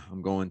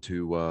I'm going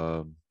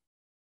to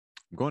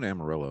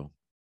Amarillo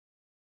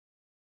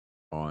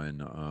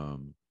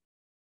on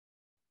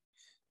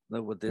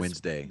With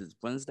Wednesday. this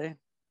Wednesday.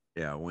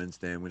 Yeah,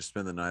 Wednesday. I'm going to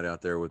spend the night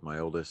out there with my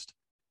oldest.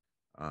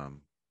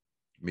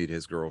 Meet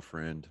his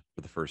girlfriend for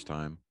the first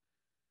time.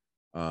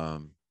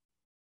 And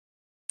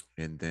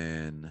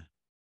then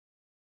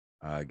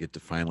get to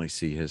finally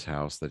see his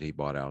house that he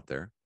bought out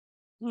there.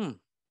 Hmm.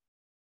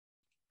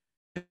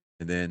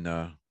 And then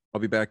I'll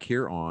be back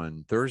here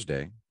on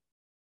Thursday.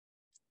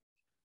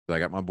 So I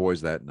got my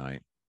boys that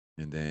night.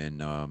 And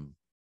then I'll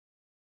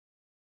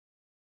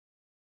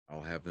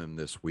have them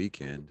this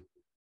weekend.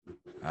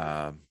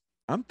 I'm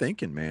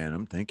thinking, man.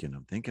 I'm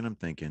thinking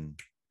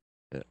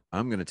that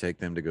I'm going to take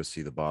them to go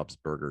see the Bob's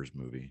Burgers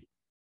movie.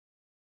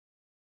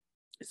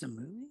 It's a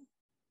movie?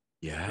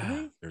 Yeah.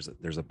 Really?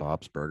 There's a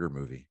Bob's Burger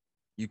movie.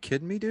 You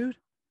kidding me, dude?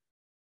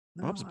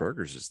 No, Bob's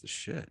Burgers is the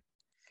shit.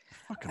 I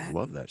fucking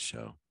love that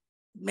show.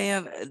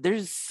 Man,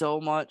 there's so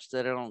much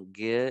that I don't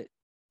get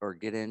or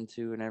get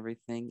into and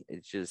everything.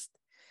 It's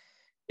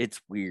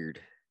weird.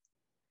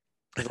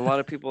 Because a lot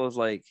of people is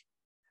like,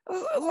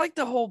 I like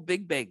the whole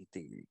Big Bang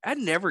Theory. I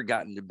never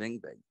got into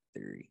Big Bang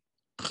Theory.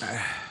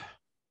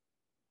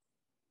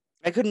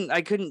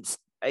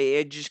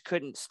 I just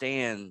couldn't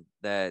stand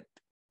that.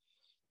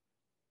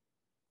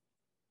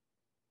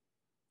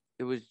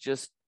 It was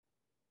just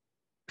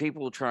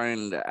people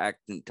trying to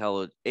act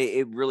intelligent.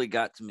 It really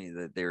got to me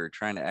that they were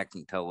trying to act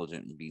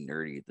intelligent and be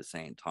nerdy at the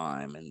same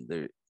time. And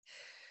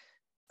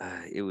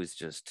it was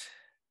just.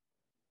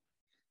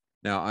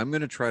 Now I'm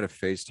going to try to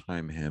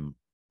FaceTime him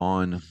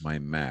on my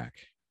Mac.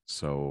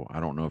 So I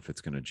don't know if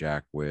it's going to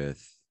jack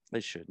with They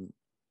shouldn't.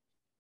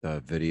 the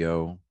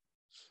video,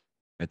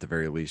 at the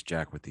very least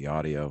jack with the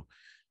audio.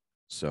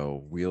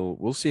 So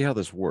we'll see how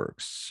this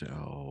works.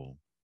 So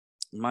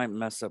Might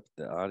mess up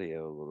the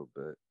audio a little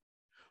bit.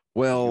 You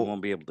well,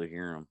 won't be able to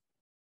hear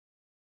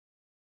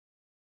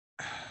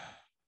them.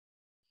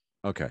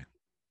 okay.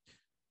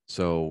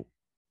 So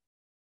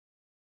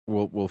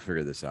we'll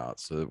figure this out.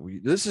 So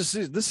this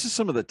is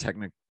some of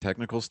the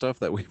technical stuff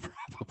that we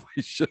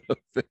probably should have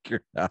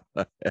figured out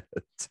ahead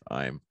of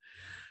time.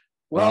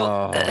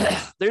 Well,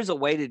 there's a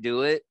way to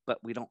do it, but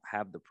we don't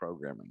have the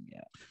programming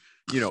yet.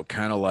 You know,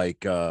 kind of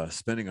like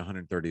spending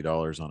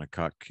 $130 on a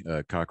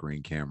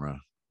Cochrane camera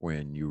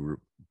when you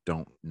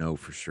don't know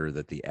for sure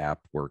that the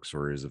app works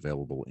or is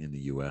available in the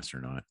US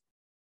or not.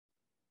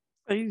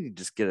 You can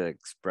just get an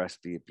Express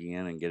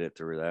VPN and get it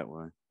through that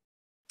way.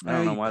 I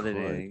don't know why they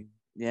did.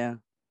 Yeah.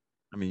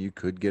 I mean, you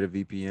could get a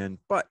VPN,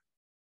 but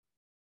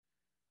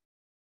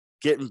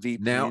getting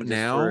VPN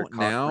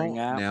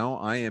now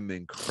I am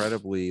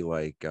incredibly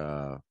like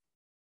what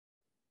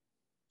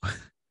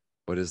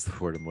is the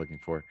word I'm looking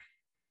for?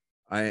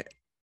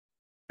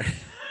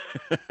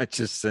 I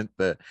just sent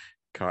the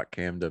cock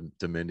cam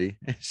to Mindy.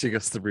 She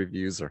goes, the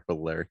reviews are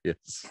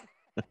hilarious.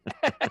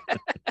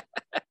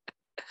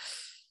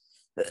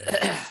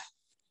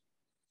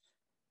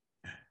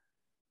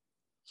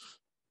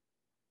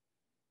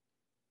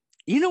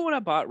 You know what I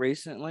bought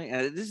recently?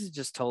 And this is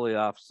just totally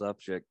off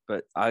subject,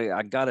 but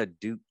I got a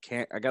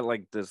I got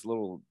like this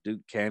little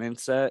Duke Cannon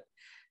set.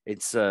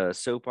 It's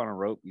soap on a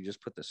rope. You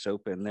just put the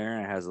soap in there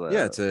and it has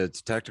Yeah, a it's a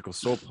tactical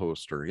soap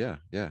poster. Yeah,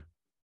 yeah.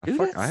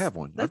 dude. I have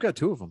one. I've got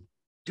two of them.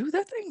 Dude,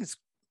 that thing is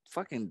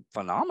fucking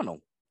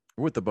phenomenal.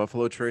 With the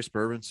Buffalo Trace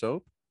bourbon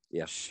soap.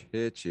 Yeah.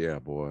 Shit, yeah,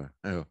 boy.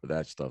 Oh,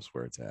 that stuff's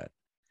where it's at.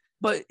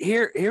 But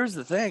here's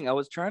the thing. I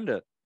was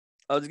gonna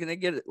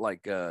get it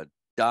like a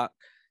Doc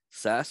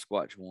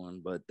Sasquatch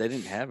one, but they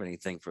didn't have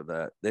anything for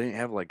that. They didn't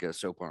have like a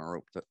soap on a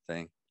rope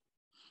thing.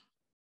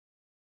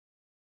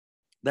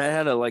 That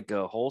had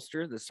a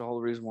holster. That's the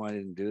whole reason why I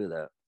didn't do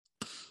that.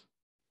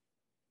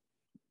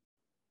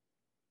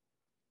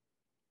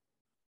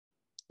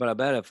 But I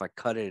bet if I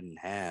cut it in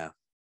half,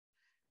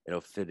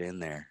 it'll fit in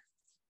there.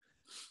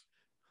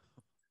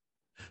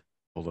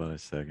 Hold on a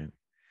second.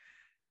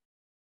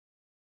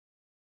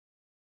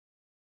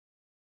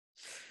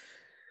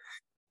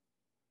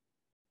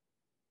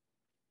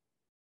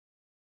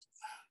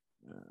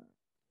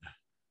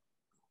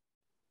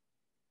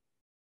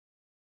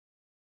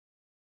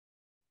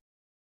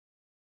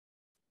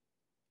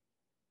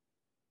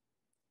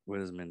 What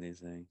is Mindy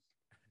saying?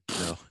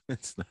 No,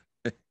 it's not.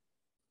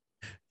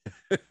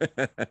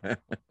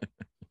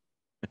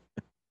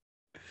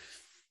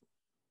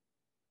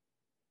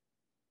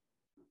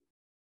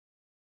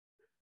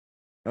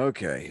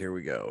 Okay, here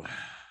we go. Let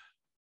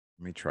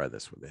me try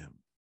this with him.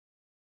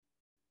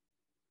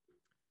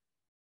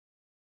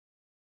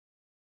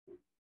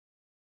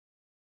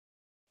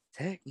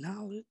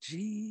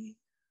 Technology.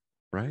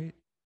 Right?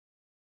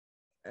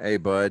 Hey,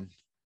 bud.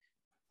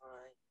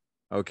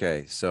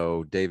 Okay,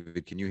 so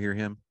David, can you hear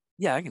him?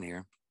 Yeah, I can hear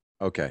him.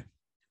 Okay.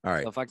 All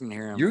right. So if I can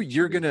hear him,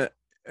 You're gonna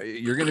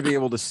be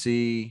able to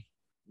see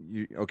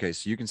you. Okay,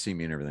 so you can see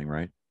me and everything,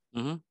 right?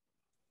 Mm-hmm.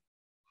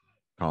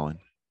 Colin,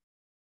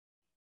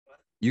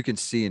 you can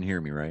see and hear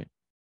me, right?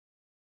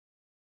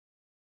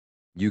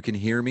 You can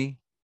hear me.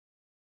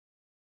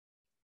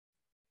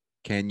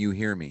 Can you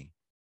hear me?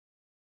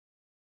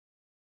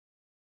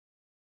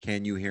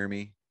 Can you hear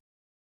me?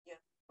 Yeah.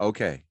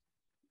 Okay.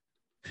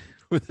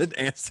 With an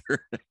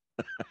answer.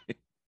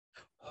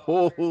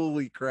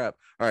 Holy crap.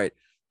 All right.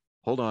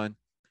 Hold on.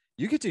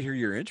 You get to hear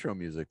your intro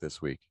music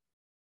this week.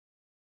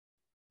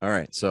 All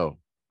right. So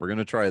we're going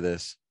to try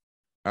this.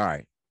 All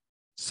right.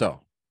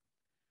 So,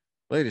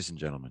 ladies and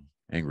gentlemen,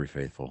 angry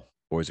faithful,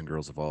 boys and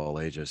girls of all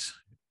ages,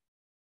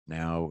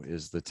 now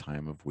is the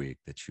time of week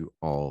that you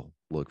all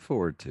look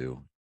forward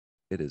to.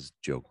 It is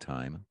joke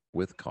time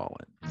with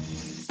Colin.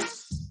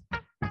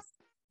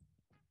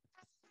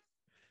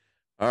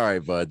 All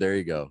right, bud. There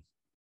you go.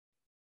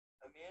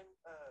 A man,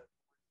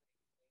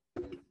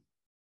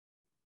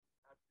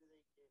 after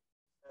they get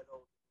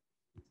settled,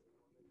 a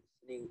woman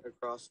sitting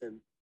across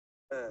him,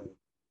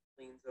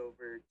 leans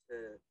over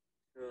to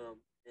him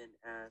and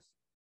asks,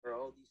 "Are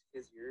all these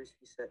kids yours?"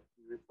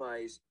 He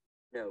replies,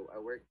 "No, I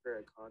work for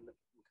a condom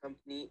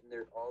company, and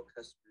they're all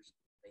customers'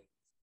 complaints."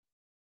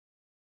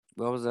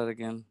 What was that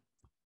again?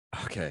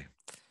 Okay.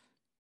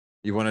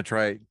 You want to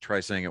try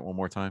saying it one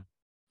more time?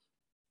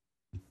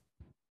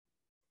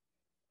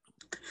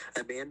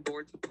 A man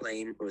boards a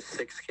plane with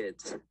 6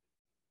 kids.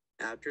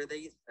 After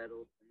they get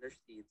settled in their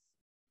seats,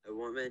 a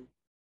woman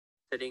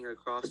sitting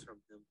across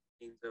from him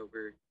leans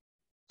over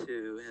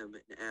to him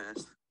and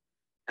asks,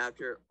 "Are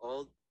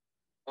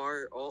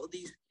all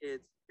these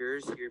kids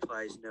yours?" He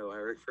replies, "No, I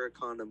work for a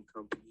condom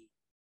company.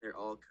 They're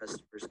all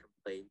customers'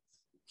 complaints."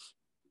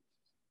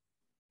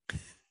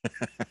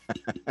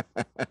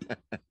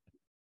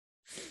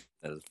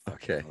 That is fucking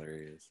Okay.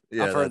 hilarious.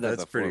 Yeah, I've heard that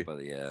that's before, pretty.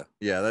 but yeah.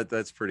 Yeah,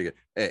 that's pretty good.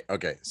 Hey,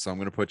 okay, so I'm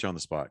gonna put you on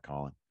the spot,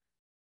 Colin.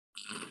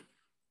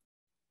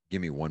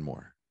 Give me one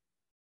more.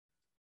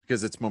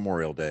 Because it's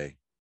Memorial Day.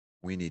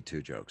 We need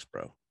 2 jokes,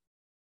 bro.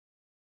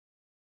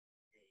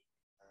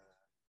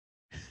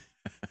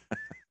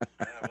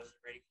 I wasn't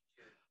ready for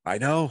you. I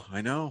know.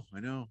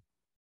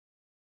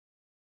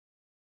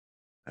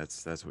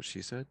 That's what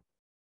she said.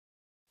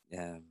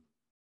 Yeah.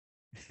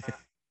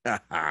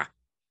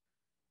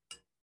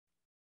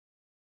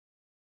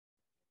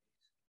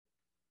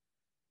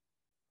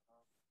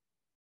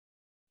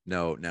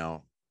 No,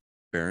 now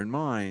bear in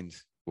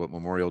mind what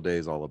Memorial Day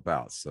is all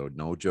about. So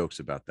no jokes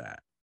about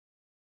that.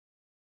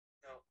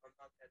 No, I'm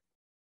not that.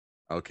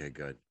 Okay,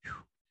 good. Whew.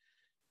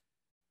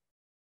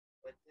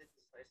 What did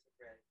the slice of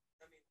bread?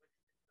 I mean, what did the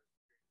toaster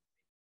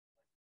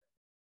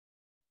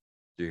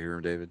Do you hear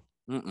him, David?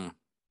 Mm-mm.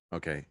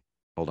 Okay,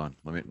 hold on.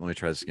 Let me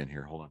try this again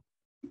here. Hold on.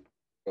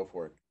 Go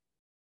for it.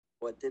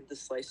 What did the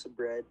slice of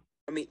bread?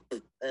 I mean,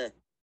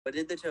 what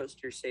did the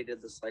toaster say to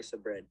the slice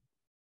of bread?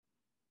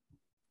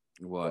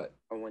 What?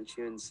 I want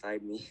you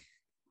inside me.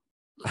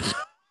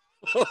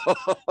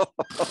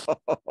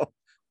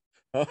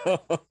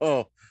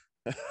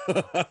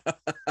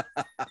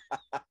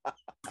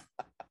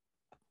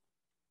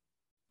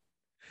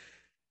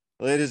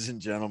 Ladies and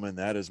gentlemen,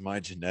 that is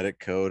my genetic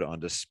code on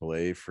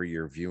display for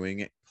your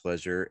viewing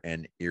pleasure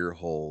and ear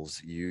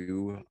holes.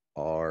 You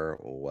are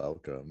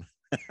welcome.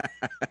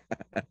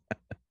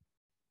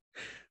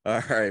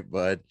 All right,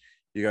 bud.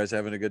 You guys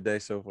having a good day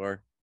so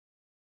far?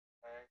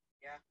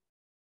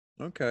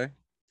 Yeah. Okay.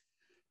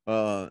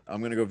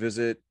 I'm gonna go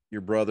visit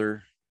your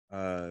brother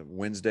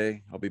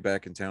Wednesday. I'll be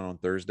back in town on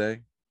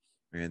Thursday,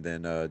 and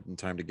then in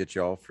time to get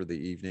y'all for the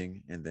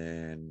evening, and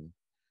then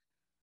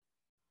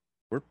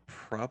we're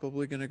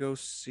probably gonna go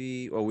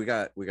see. Oh, we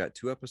got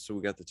 2 episodes.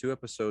 We got the 2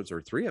 episodes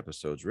or 3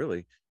 episodes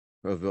really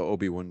of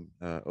Obi-Wan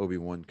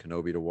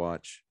Kenobi to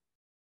watch,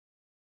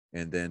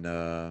 and then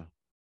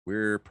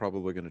we're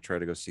probably gonna try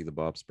to go see the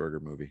Bob's Burger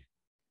movie.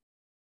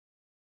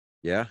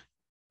 Yeah.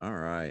 All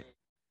right.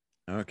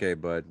 Okay,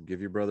 bud.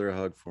 Give your brother a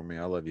hug for me.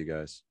 I love you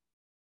guys.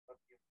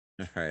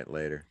 All right,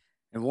 later.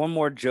 And one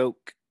more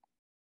joke.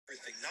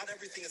 Not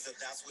everything is a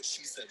that's what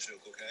she said joke,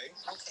 okay?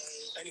 Okay.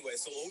 Anyway,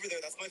 so over there,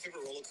 that's my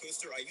favorite roller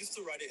coaster. I used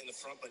to ride it in the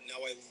front, but now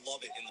I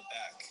love it in the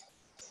back.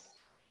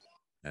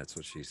 That's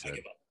what she I said.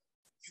 give up.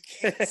 You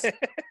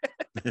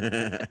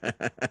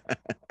can't.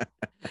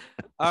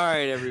 All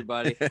right,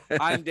 everybody.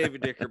 I'm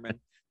David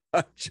Dickerman.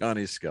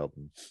 Johnny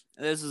Skelton.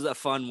 This is a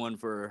fun one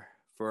for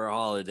a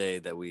holiday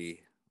that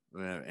we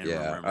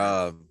Yeah.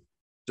 remember.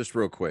 Just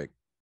real quick.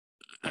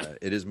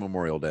 It is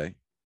Memorial Day.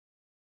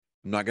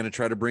 I'm not going to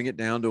try to bring it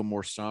down to a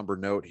more somber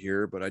note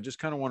here, but I just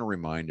kind of want to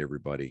remind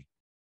everybody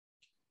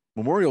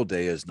Memorial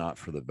Day is not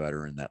for the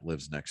veteran that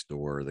lives next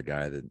door, or the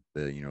guy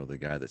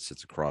that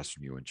sits across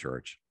from you in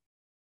church.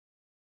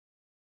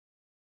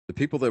 The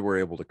people that were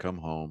able to come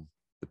home,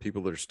 the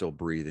people that are still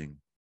breathing,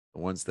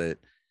 the ones that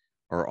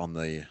are on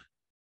the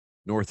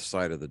north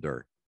side of the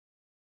dirt.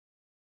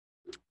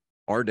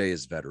 Our day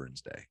is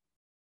Veterans Day.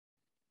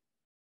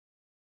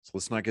 So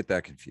let's not get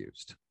that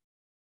confused.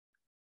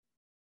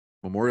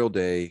 Memorial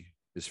Day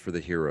is for the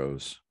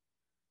heroes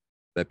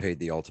that paid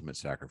the ultimate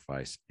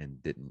sacrifice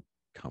and didn't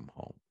come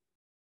home.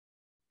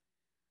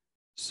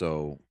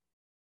 So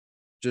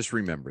just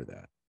remember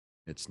that.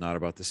 It's not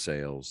about the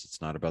sales. It's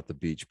not about the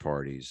beach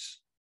parties.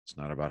 It's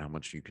not about how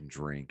much you can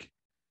drink.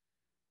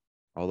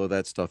 Although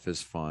that stuff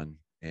is fun,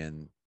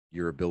 and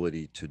your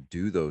ability to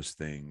do those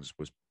things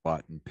was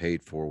bought and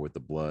paid for with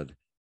the blood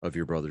of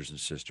your brothers and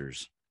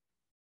sisters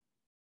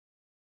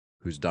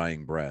whose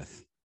dying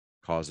breath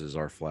causes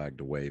our flag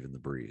to wave in the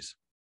breeze.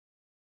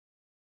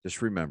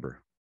 Just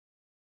remember,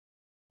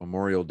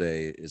 Memorial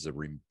Day is a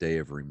day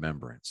of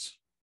remembrance.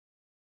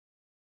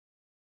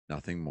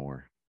 Nothing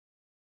more,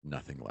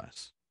 nothing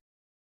less.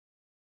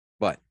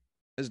 But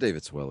as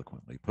David so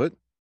eloquently put,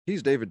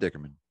 he's David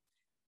Dickerman.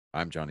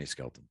 I'm Johnny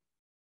Skelton.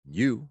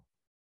 You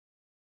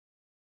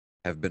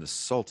have been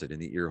assaulted in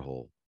the ear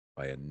hole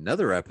by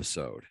another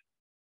episode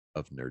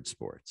of Nerd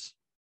Sports.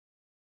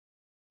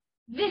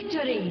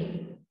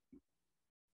 Victory!